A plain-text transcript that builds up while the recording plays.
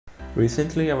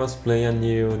Recently I was playing a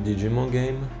new Digimon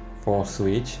game for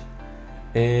Switch,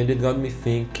 and it got me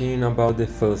thinking about the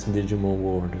first Digimon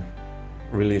World,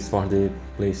 released for the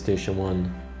PlayStation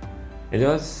 1. It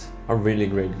was a really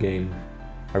great game.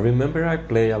 I remember I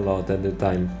played a lot at the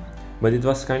time, but it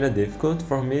was kinda difficult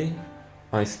for me,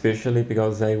 especially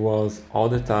because I was all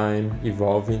the time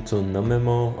evolving to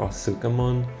Numemon or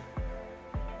Sukamon,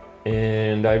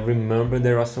 and I remember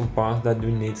there are some parts that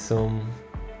we need some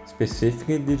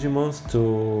specific Digimons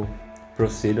to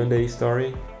proceed on the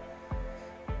story,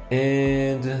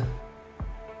 and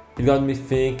it got me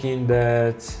thinking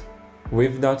that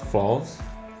without flaws,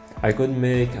 I could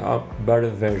make a better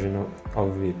version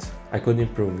of it. I could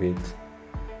improve it.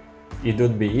 It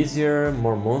would be easier,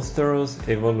 more monsters,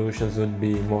 evolutions would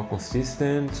be more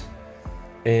consistent,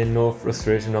 and no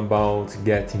frustration about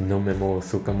getting Nomemo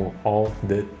Sukamo all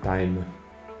the time.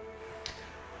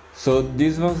 So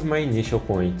this was my initial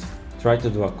point. Try to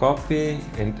do a copy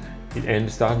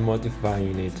and start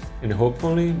modifying it. And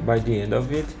hopefully by the end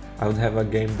of it, I would have a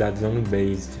game that's only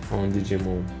based on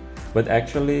Digimon, but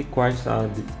actually quite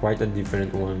a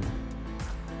different one.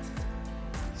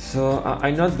 So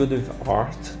I'm not good with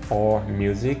art or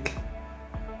music,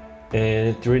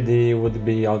 and 3D would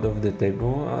be out of the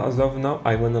table as of now.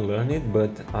 I wanna learn it, but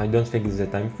I don't think it's the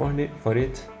time for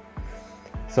it.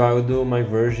 So I'll do my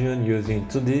version using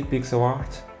 2D pixel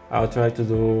art. I'll do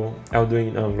it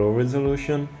in a low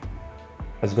resolution.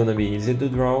 It's gonna be easy to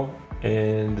draw,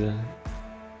 and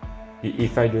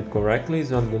if I do it correctly,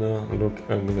 it's not gonna look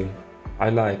ugly. I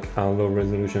like low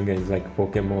resolution games like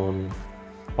Pokemon,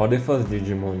 or the first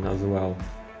Digimon as well,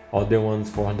 or the ones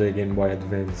for the Game Boy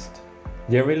Advanced.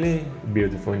 They're really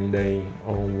beautiful in their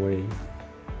own way.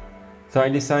 So I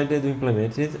decided to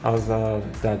implement it as a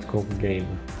tactical game,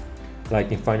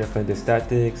 like in Final Fantasy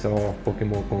Tactics or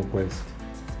Pokemon Conquest.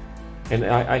 And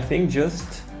I think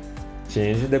just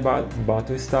change the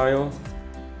battle style,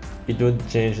 it would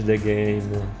change the game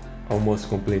almost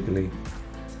completely.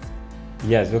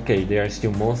 Yes, okay, they are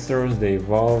still monsters, they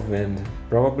evolve and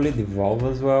probably devolve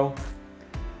as well,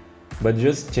 but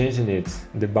just changing it,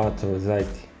 the battles, like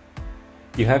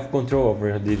you have control over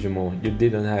your Digimon you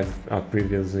didn't have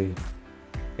previously.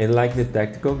 And like the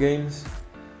tactical games,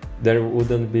 there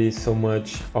wouldn't be so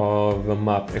much of a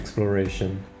map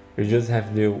exploration. You just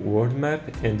have the world map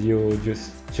and you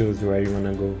just choose where you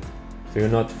wanna go. So you're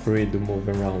not free to move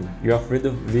around. You are free to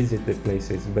visit the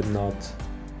places, but not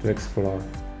to explore.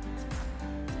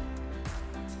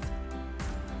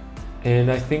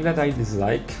 And I think that I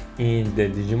dislike in the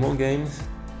Digimon games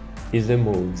is the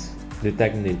moves, the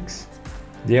techniques.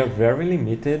 They are very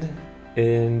limited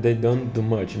and they don't do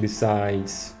much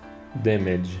besides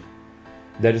damage.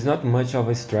 There is not much of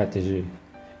a strategy.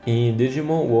 In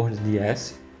Digimon World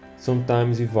DS,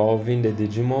 sometimes evolving the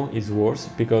Digimon is worse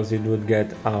because it would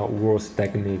get a worse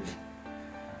technique.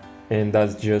 And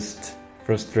that's just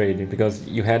frustrating because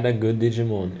you had a good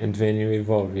Digimon and then you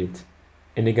evolve it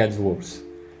and it gets worse.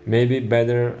 Maybe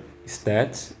better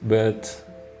stats, but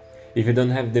if you don't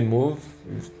have the move,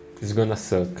 it's gonna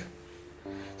suck.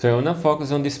 So I wanna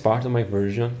focus on this part of my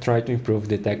version, try to improve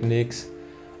the techniques.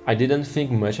 I didn't think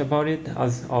much about it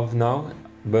as of now,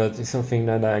 but it's something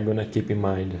that I'm gonna keep in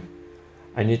mind.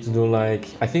 I need to do like,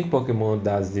 I think Pokemon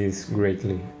does this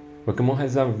greatly. Pokemon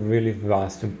has a really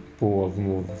vast pool of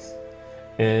moves,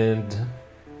 and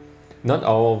not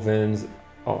all of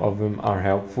them are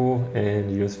helpful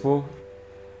and useful.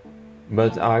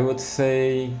 But I would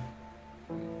say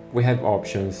we have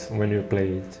options when we play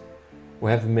it.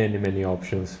 We have many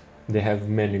options. They have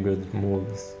many good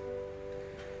moves.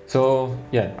 So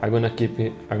yeah, I'm gonna keep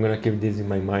this in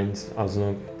my mind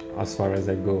as far as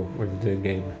I go with the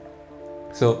game.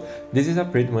 So this is a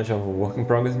pretty much of a work in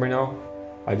progress right now.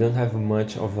 I don't have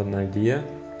much of an idea.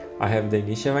 I have the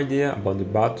initial idea about the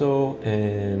battle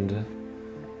and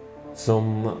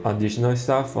some additional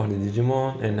stuff for the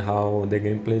Digimon and how the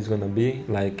gameplay is gonna be,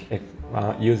 like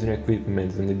using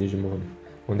equipment on the Digimon,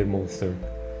 on the monster.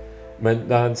 But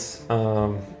that's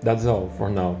all for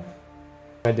now.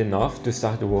 I had enough to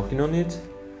start working on it,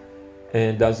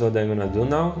 and that's what I'm gonna do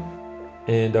now,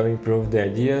 and I'll improve the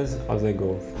ideas as I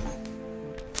go.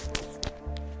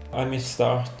 I'm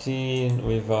starting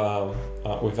with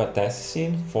a test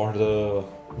scene for the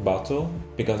battle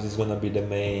because it's gonna be the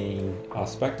main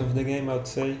aspect of the game, I would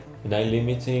say, and I'm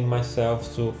limiting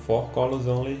myself to 4 colors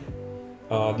only.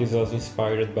 This was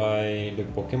inspired by the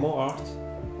Pokemon art,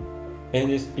 and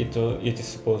it is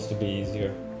supposed to be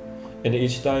easier, and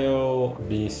each tile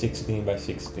be 16 by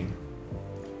 16.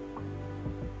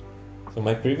 So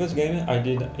my previous game I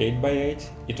did 8 by 8.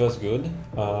 It was good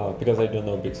because I don't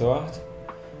know pixel art,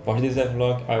 For this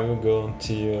vlog, I will go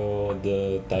until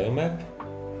the tile map.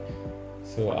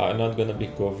 So I'm not gonna be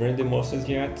covering the monsters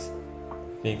yet.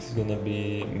 I think it's gonna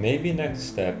be maybe next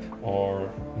step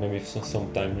or maybe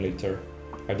sometime later.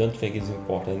 I don't think it's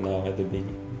important now at the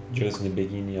just the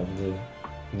beginning of the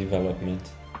development.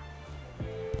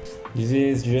 This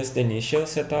is just the initial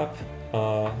setup.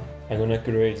 I'm gonna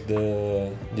create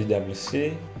the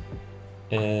DWC,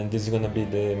 and this is gonna be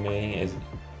the main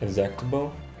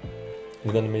executable.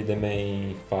 It's gonna be the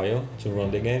main file to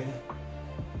run the game,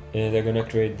 and I'm gonna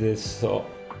create this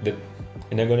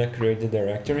and I'm gonna create the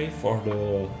directory for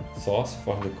the source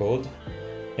for the code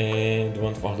and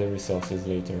one for the resources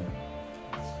later.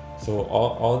 So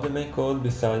all the main code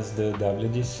besides the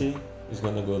WDC is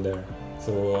gonna go there,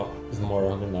 so it's more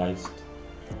organized.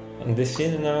 And the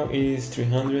scene now is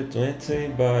 320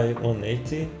 by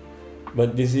 180,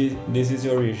 but this is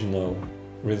the original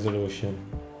resolution.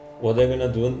 What I'm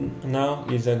gonna do now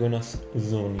is I'm gonna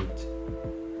zoom it.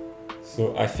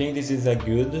 So I think this is a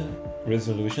good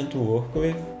resolution to work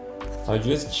with. I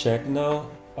just checked now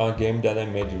a game that I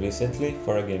made recently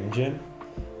for a game jam.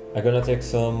 I'm gonna take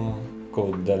some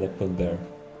code that I put there.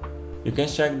 You can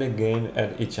check the game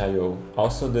at itch.io.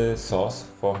 Also the source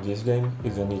for this game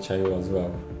is on itch.io as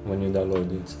well when you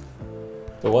download it.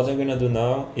 So what I'm gonna do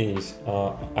now is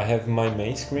I have my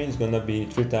main screen is gonna be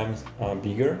 3 times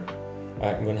bigger.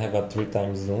 I'm gonna have a 3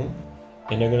 times zoom,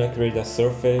 and I'm gonna create a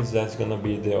surface that's gonna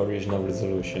be the original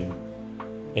resolution.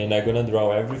 And I'm gonna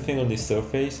draw everything on this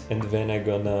surface, and then I'm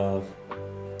gonna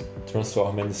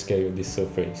transform and scale this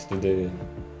surface to the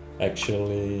actual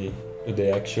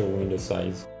window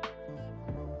size.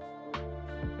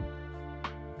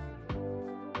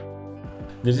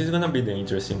 This is gonna be the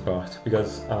interesting part,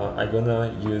 because I'm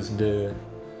gonna use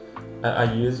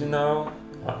I use now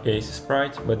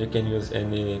Aseprite, but you can use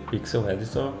any pixel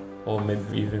editor or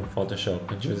maybe even Photoshop.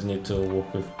 You just need to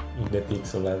work with in the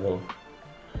pixel level.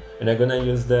 And I'm gonna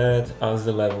use that as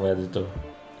the level editor.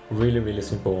 Really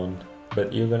simple one,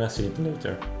 but you're gonna see it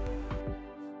later.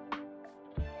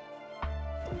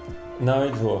 Now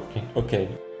it's working. Okay.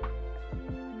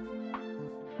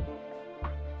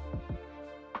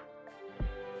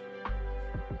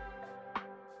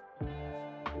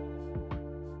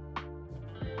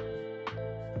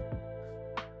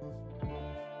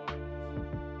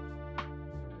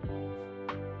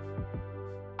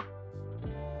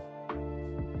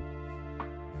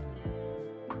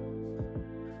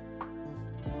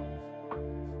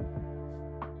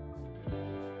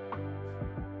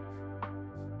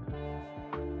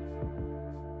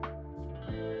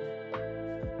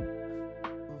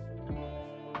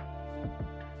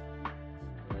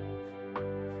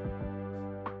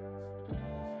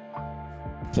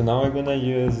 So now I'm gonna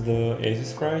use the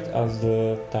Aseprite as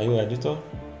the tile editor,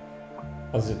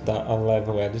 as a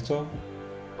level editor.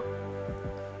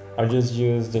 I just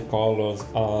use the colors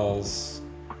as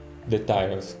the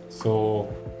tiles.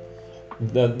 So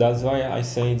that's why I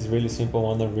say it's really simple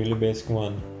one, a really basic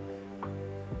one.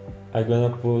 I'm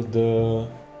gonna put the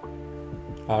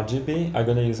RGB, I'm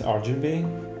gonna use RGB,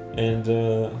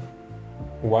 and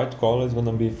white color is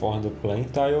gonna be for the plain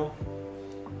tile.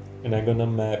 And I'm gonna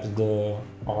map the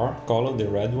R color, the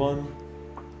red one,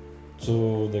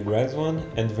 to the grass one,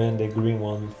 and then the green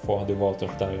one for the water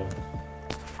tile.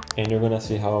 And you're gonna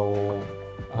see how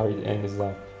it ends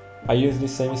up. I used the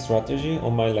same strategy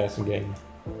on my last game.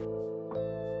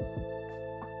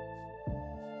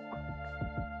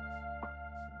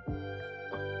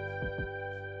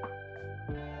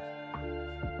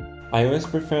 I always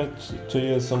prefer to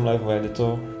use some level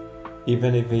editor,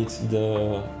 even if it's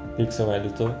the pixel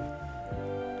editor.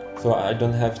 So I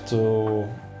don't have to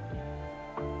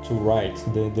write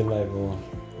the level,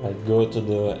 like go to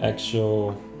the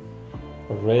actual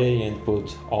array and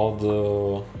put all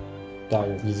the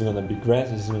tiles. This is gonna be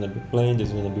grass, this is gonna be plain, this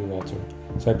is gonna be water.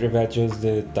 So I prefer to use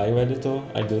the tile editor.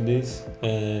 I do this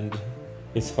and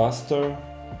it's faster,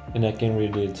 and I can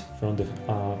read it from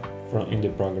in the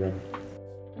program.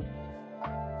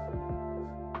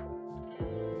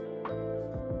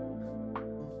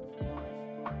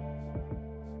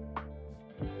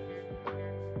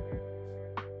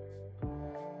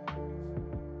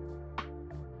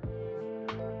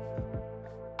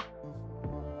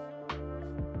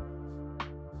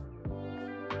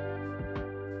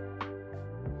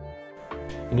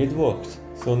 And it worked.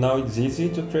 So now it's easy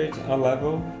to create a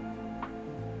level.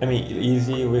 I mean,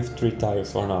 easy with 3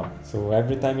 tiles for now. So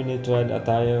every time you need to add a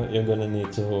tile, you're gonna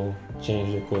need to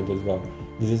change the code as well.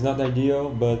 This is not ideal,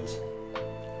 but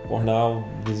for now,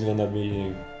 this is gonna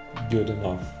be good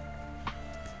enough.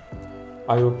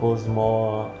 I will post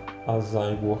more as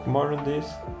I work more on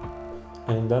this.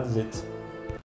 and that's it.